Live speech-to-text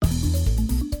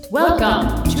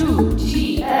Welcome to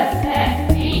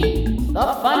TFFP, the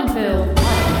Funville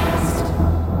Podcast.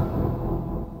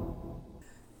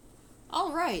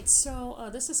 Alright, so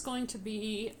this is going to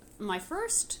be my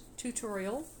first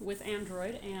tutorial with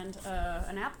Android and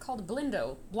an app called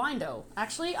Blindo.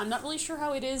 Actually, I'm not really sure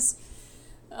how it is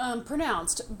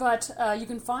pronounced, but you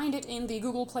can find it in the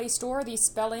Google Play Store. The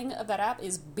spelling of that app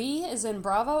is B as in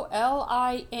Bravo,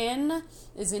 L-I-N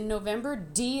is in November,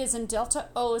 D as in Delta,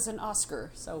 O as in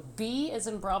Oscar. So B as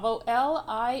in Bravo,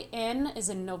 L-I-N is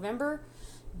in November,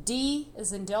 D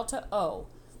is in Delta, O.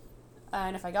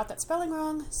 And if I got that spelling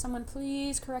wrong, someone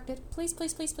please correct it. Please,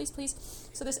 please, please, please, please.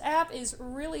 So this app is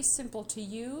really simple to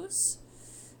use.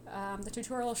 The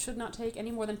tutorial should not take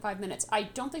any more than 5 minutes. I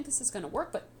don't think this is going to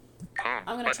work, but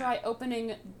I'm going to try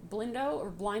opening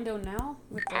Blindo now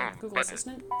with the Google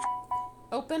Assistant.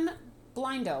 Open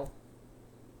Blindo.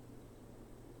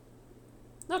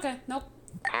 Okay, nope.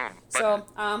 So,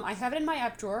 I have it in my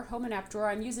app drawer, home and app drawer.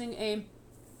 I'm using a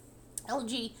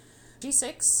LG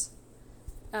G6,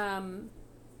 and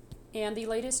the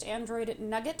latest Android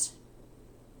Nugget,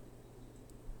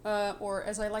 or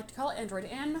as I like to call it, Android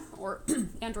N, or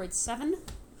Android 7.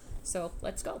 So,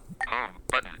 let's go.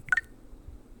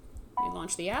 We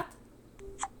launch the app.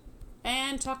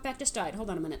 And TalkBack just died. Hold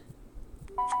on a minute.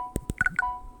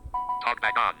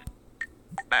 TalkBack on.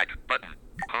 Back button.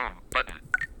 Home button.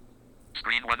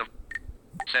 Screen 1 of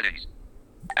settings.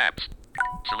 Apps.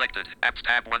 Selected. Apps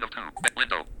tab 1 of 2.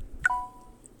 Blindo.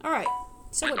 Alright.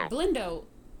 So what Blindo...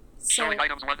 Showing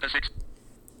items 1 to 6.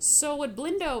 So what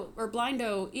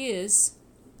Blindo is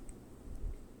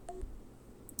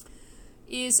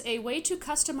a way to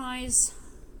customize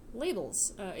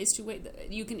labels.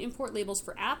 You can import labels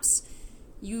for apps.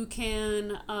 You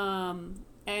can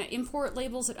import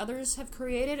labels that others have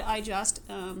created. I just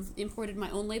imported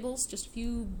my own labels just a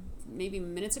few, maybe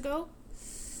minutes ago,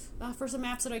 for some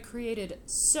apps that I created.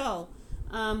 So,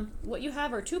 what you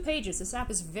have are 2 pages. This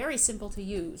app is very simple to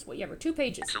use. What you have are 2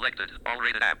 pages. Selected. All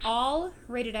rated apps. All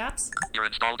rated apps. Your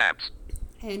installed apps.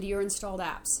 And your installed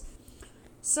apps.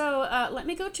 So, let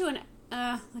me go to an,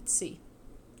 let's see.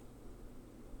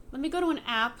 Let me go to an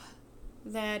app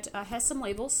that has some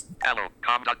labels. Allo,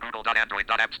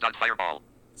 com.google.android.apps.fireball.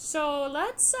 So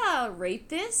let's rate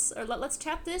this, or let's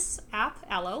tap this app,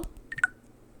 Allo.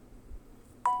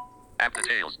 App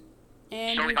details.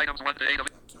 And showing items 1 to 8 of...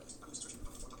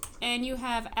 And you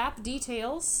have app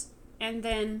details, and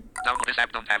then... Download this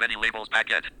app don't have any labels back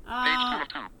yet. Page 2 of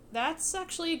 2. That's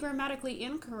actually grammatically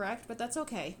incorrect, but that's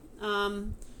okay.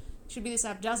 Should be this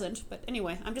app doesn't, but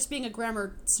anyway, I'm just being a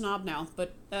grammar snob now.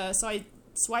 But so I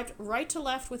swiped right to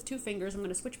left with 2 fingers. I'm going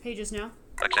to switch pages now.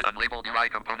 Access unlabeled UI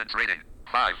components rating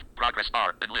 5 progress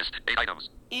bar and list 8 items.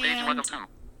 Page 1 of 2.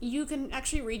 You can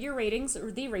actually read your ratings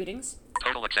or the ratings.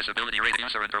 Total accessibility rating,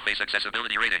 user interface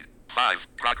accessibility rating 5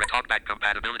 progress talkback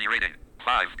compatibility rating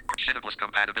 5 Shinabless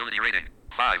compatibility rating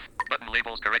 5 button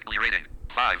labels correctly rating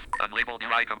 5 unlabeled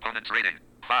UI components rating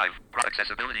 5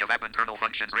 accessibility of app internal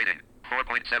functions rating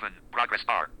 4.7 progress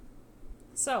bar.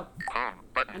 So, home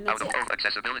button out of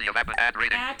accessibility of app add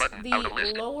rating at button the out of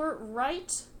list. lower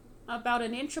right, about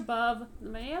an inch above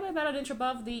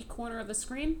the corner of the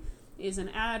screen, is an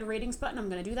add ratings button. I'm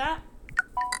going to do that.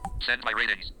 Send my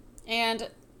ratings. And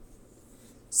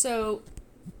so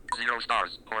 0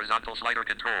 stars, horizontal slider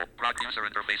control, user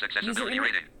interface accessibility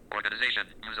rating, organization,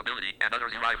 usability, and other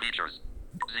UI features.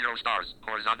 0 stars,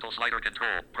 horizontal slider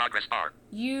control, progress bar.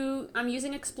 I'm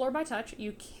using Explore by Touch.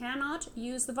 You cannot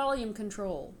use the volume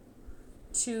control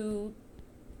to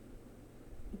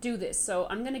do this. So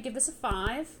I'm going to give this a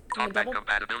 5. Talkback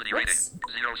compatibility rating,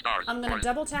 0 stars. I'm going to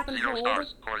double tap and 0 hold.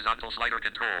 stars, horizontal slider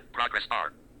control, progress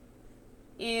bar.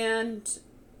 And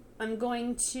I'm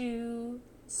going to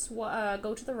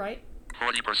go to the right.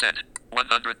 40%,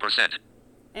 100%.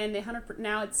 And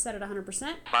now it's set at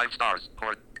 100%. 5 stars,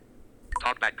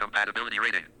 talkback compatibility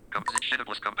rating.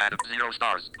 Shinabless compatible 0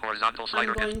 stars. Horizontal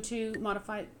slider. I'm going to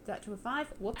modify that to a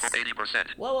 5. Whoops.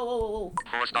 80%. Whoa.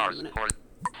 4 stars.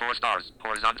 4 stars.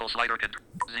 Horizontal slider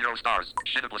 0 stars.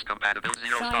 Shinabless compatible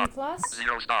 0 stars. Plus.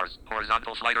 0 stars.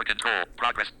 Horizontal slider control.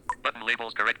 Progress. Button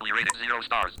labels correctly rated 0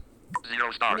 stars.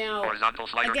 0 stars. Now, horizontal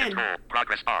slider control.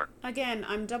 Progress bar. Again,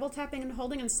 I'm double tapping and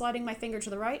holding and sliding my finger to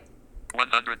the right.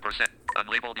 100%.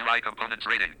 Unlabeled UI components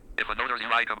rating. If another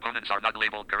UI components are not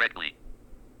labeled correctly.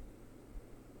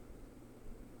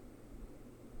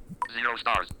 0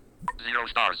 stars. 0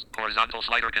 stars. Horizontal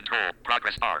slider control.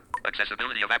 Progress bar.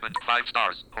 Accessibility of app 5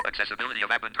 stars. Accessibility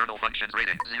of app internal functions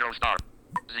rating 0 star.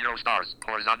 0 stars.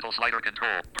 Horizontal slider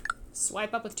control.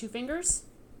 Swipe up with 2 fingers.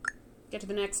 Get to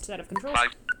the next set of controls.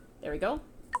 5. There we go.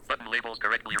 Button labels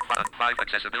correctly. 5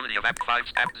 accessibility of app. 5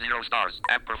 app 0 stars.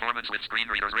 App performance with screen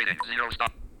readers rating 0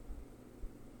 stars.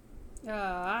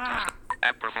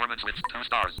 App performance with 2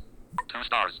 stars. 2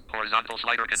 stars. Horizontal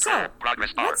slider control. So,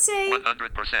 Progress bar. let's say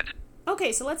 100%.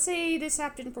 Okay, so let's say this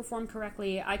app didn't perform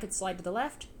correctly. I could slide to the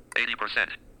left. 80%.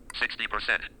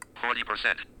 60%.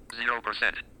 40%.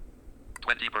 0%.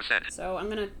 20%. So I'm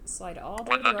gonna slide all the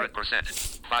way to the right.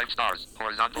 100%. 5 stars.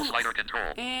 Horizontal slider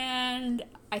control. And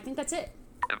I think that's it.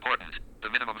 Important. The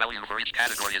minimum value for each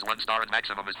category is 1 star and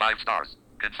maximum is 5 stars.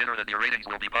 Consider that your ratings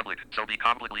will be public, so be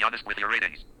completely honest with your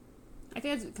ratings. I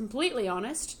think it's completely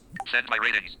honest. Send my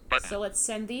ratings button. So let's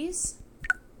send these.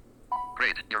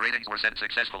 Great. Your ratings were sent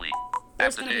successfully.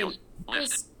 There's App gonna be details.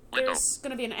 List. Window. there's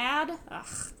gonna be an ad. Ugh.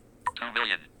 2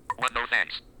 million. 1 no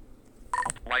thanks.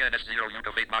 YNS0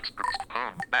 Yucovate Mox.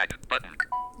 Home. Back. Button.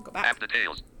 Go back. App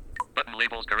details. Button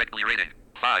labels correctly rating.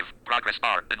 5. Progress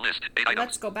bar. And list. 8 items.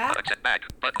 Let's go back. Accept back.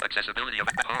 Button. Accessibility of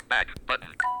home. Back. Button.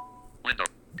 Window.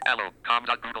 Allo.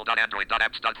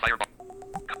 com.google.android.apps.fireball.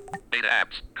 Beta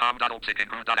apps.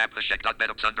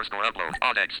 com.oldtickandgroove.appthesheck.betups_upload.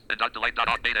 Audex. And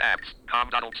 .delete.app. Beta apps.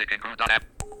 com.oldtickandgroove.app.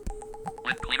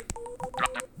 Link clean.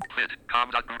 Drop. Vid.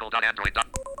 com.google.android.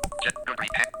 Jet. Goodread.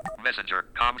 Messenger.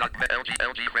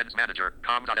 LG Friends Manager.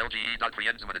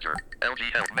 com.lge.friends Manager.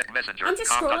 LG Health Messenger. I'm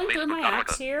just scrolling through my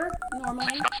apps here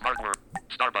normally. Smartware.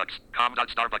 Starbucks.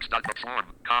 com.starbucks.form.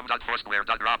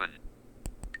 com.foursquare.robin.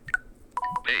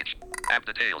 Page. App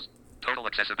details. Total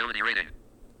accessibility rating.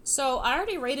 So I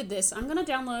already rated this. I'm gonna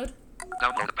download.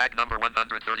 Download pack number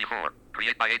 134.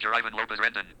 Create by Ager Ivan Lopez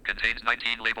Rendon. Contains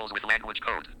 19 labels with language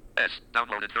code. S.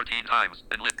 Downloaded 13 times.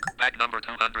 And lit. Pack number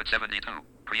 272.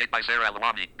 Create by Sarah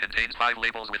Alawami. Contains 5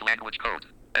 labels with language code.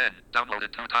 N.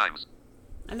 Downloaded 2 times.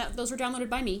 And those were downloaded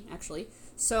by me, actually.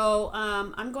 So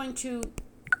I'm going to...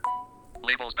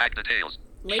 Labels pack details.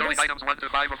 Labels? Showing items 1 to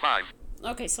 5 of 5.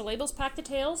 Okay, so labels pack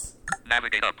details.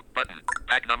 Navigate up. Button.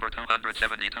 Pack number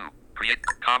 272. Create.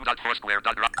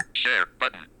 com.foursquare.rock. Share.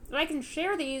 Button. I can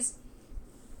share these.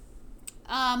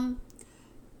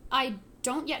 I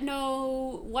don't yet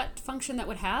know what function that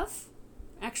would have.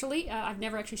 Actually, I've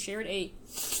never actually shared a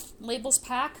labels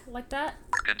pack like that.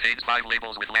 Contains 5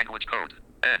 labels with language code.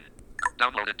 N.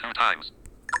 Downloaded 2 times.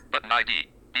 Button ID.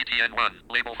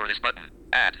 DTN1. Label for this button.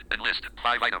 Add and list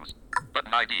 5 items.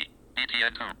 Button ID.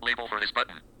 DTN2. Label for this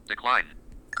button. Decline.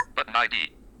 Button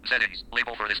ID. Settings.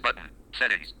 Label for this button.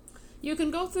 Settings. You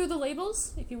can go through the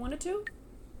labels if you wanted to.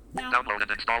 Now, download and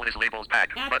install this labels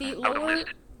pack. At button. the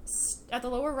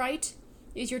lower right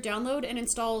is your download and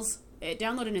installs.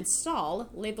 Download and install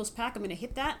labels pack. I'm going to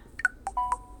hit that.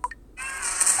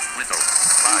 Window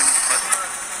 5 button.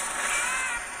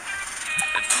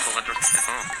 And Google under and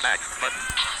home back button.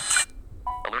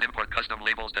 Alert import custom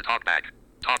labels to TalkBack.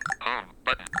 Talk home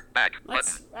button back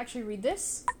Let's button. actually read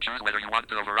this. Choose whether you want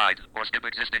to override or skip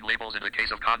existing labels in the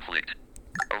case of conflict.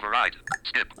 Override.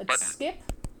 Skip Let's button. skip.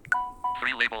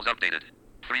 3 labels updated.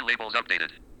 3 labels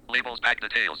updated. Labels pack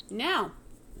details. Now.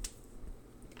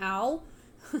 Ow.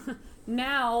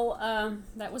 Now,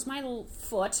 that was my little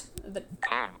foot that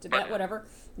Home did button. that, whatever.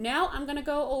 Now I'm going to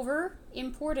go over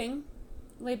importing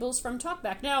labels from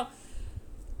TalkBack. Now,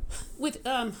 with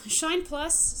Shine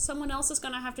Plus, someone else is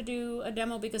going to have to do a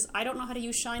demo because I don't know how to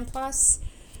use Shine Plus.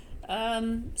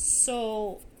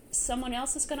 So someone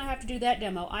else is going to have to do that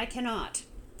demo. I cannot,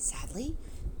 sadly.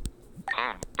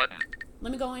 Home button.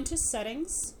 Let me go into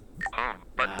settings. Home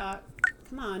button.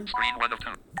 Come on. Screen 1 of 2.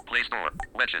 Play Store.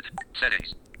 Widget.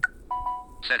 Settings.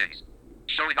 Settings.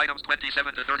 Showing items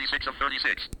 27 to 36 of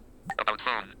 36. About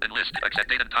phone and list. Accept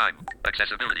date and time.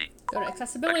 Accessibility. Go to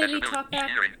accessibility, TalkBack.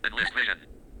 Hearing and list vision.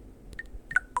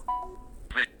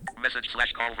 Message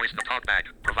 / call voice to TalkBack.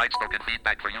 Provide spoken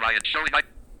feedback for UI and showing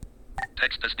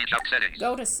text to speech out settings.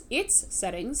 Go to its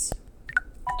settings.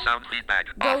 Sound feedback.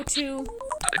 Go off. to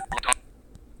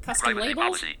custom Privacy labels.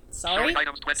 policy. Sorry. Showing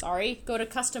items 20. Sorry. Go to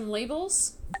custom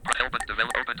labels. Help and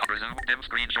develop open to resume dim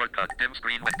screen shortcut. Dim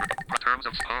screen with terms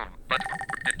of home. But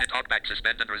TalkBack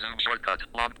suspend and resume shortcut.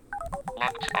 Long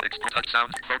explore touch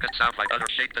sound. Focus sound by other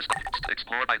shape this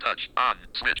explore by touch. On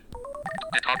switch.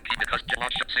 Talk key because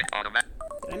launch sync automatic.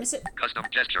 Did I miss it? Custom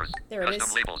gestures. There it custom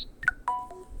is. labels.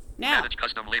 Now, Manage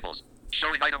custom labels.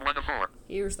 Showing item 1 of 4.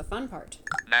 here's the fun part.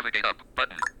 Navigate up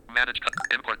button. Manage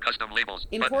import custom labels.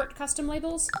 Import button. custom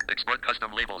labels. Export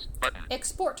custom labels button.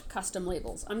 Export custom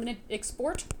labels. I'm going to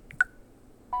export.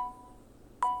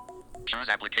 Choose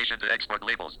application to export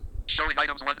labels. Showing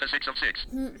items 1 to 6 of 6.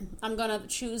 I'm going to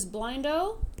choose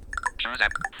Blindo. Choose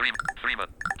app. Freema.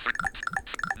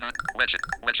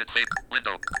 Widget.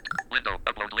 Window.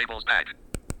 Upload labels pack.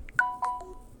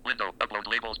 Window. Upload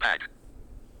labels pack.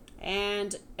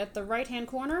 And at the right-hand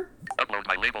corner... Upload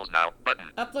my labels now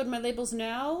button. Upload my labels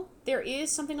now. There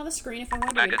is something on the screen if I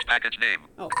want to read it. Package name.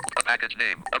 Oh. Package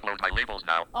name. Upload my labels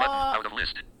now button. Out of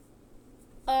list.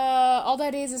 All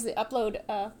that is the upload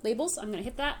labels. I'm going to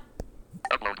hit that.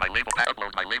 Upload my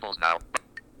labels now.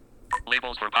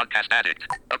 Labels for Podcast Addict.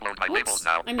 Upload my labels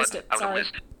now. I missed it. Out Sorry. of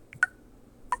list.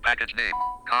 Package name.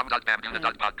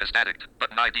 com.bambuna.podcast addict.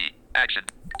 Button ID. Action.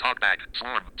 Talkback.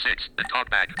 Swarm. 6. And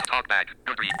talkback.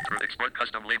 Good read. Export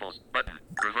custom labels. Button.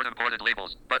 Revert imported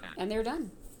labels. Button. And they're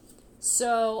done.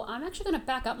 So I'm actually going to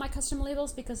back up my custom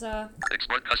labels because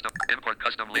import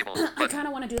custom labels. I kind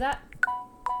of want to do that.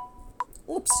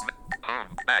 Oops.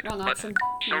 Home. Back. Wrong Button. option.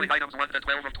 Showing items 1 to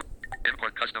 12 of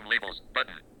import custom labels.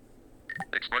 Button.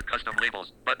 Export custom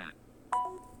labels. Button.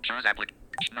 Choose application.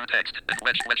 New text.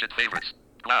 Legend favorites.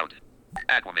 Cloud.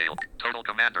 Aquamail. Total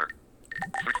Commander.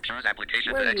 Choose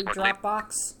application Where to are you, export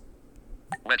Dropbox?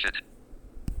 Legend.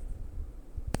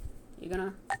 You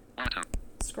gonna Bluetooth.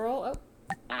 scroll? Oh.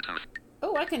 Bluetooth.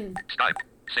 Oh, I can... Skype.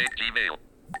 Save Gmail.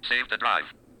 Save the drive.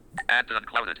 Add to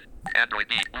unclouded. Android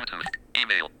B. Bluetooth.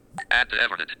 Email. Add to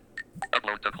Evernote.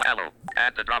 Upload to Hello.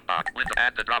 Add to Dropbox.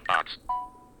 Add to Dropbox.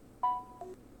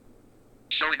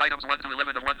 Showing items 1 to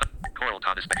 11 of 1. Coral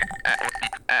Thomas.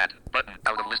 Add. Button.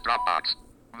 Out of list Dropbox.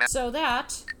 So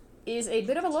that is a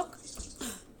bit of a look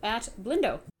at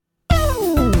Blindo.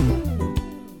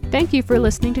 Thank you for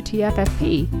listening to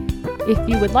TFFP. If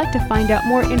you would like to find out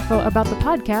more info about the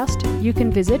podcast, you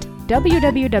can visit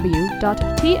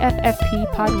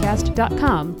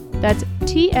www.tffppodcast.com. That's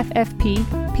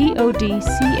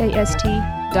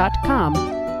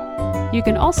tffppodcast.com. You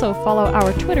can also follow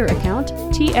our Twitter account,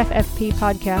 TFFP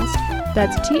Podcast,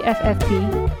 that's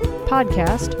TFFP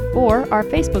Podcast, or our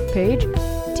Facebook page,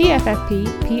 TFFP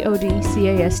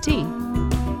PODCAST.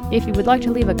 If you would like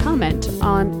to leave a comment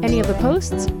on any of the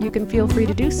posts, you can feel free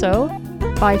to do so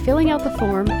by filling out the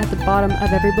form at the bottom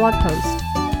of every blog post.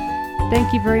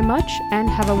 Thank you very much and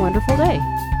have a wonderful day.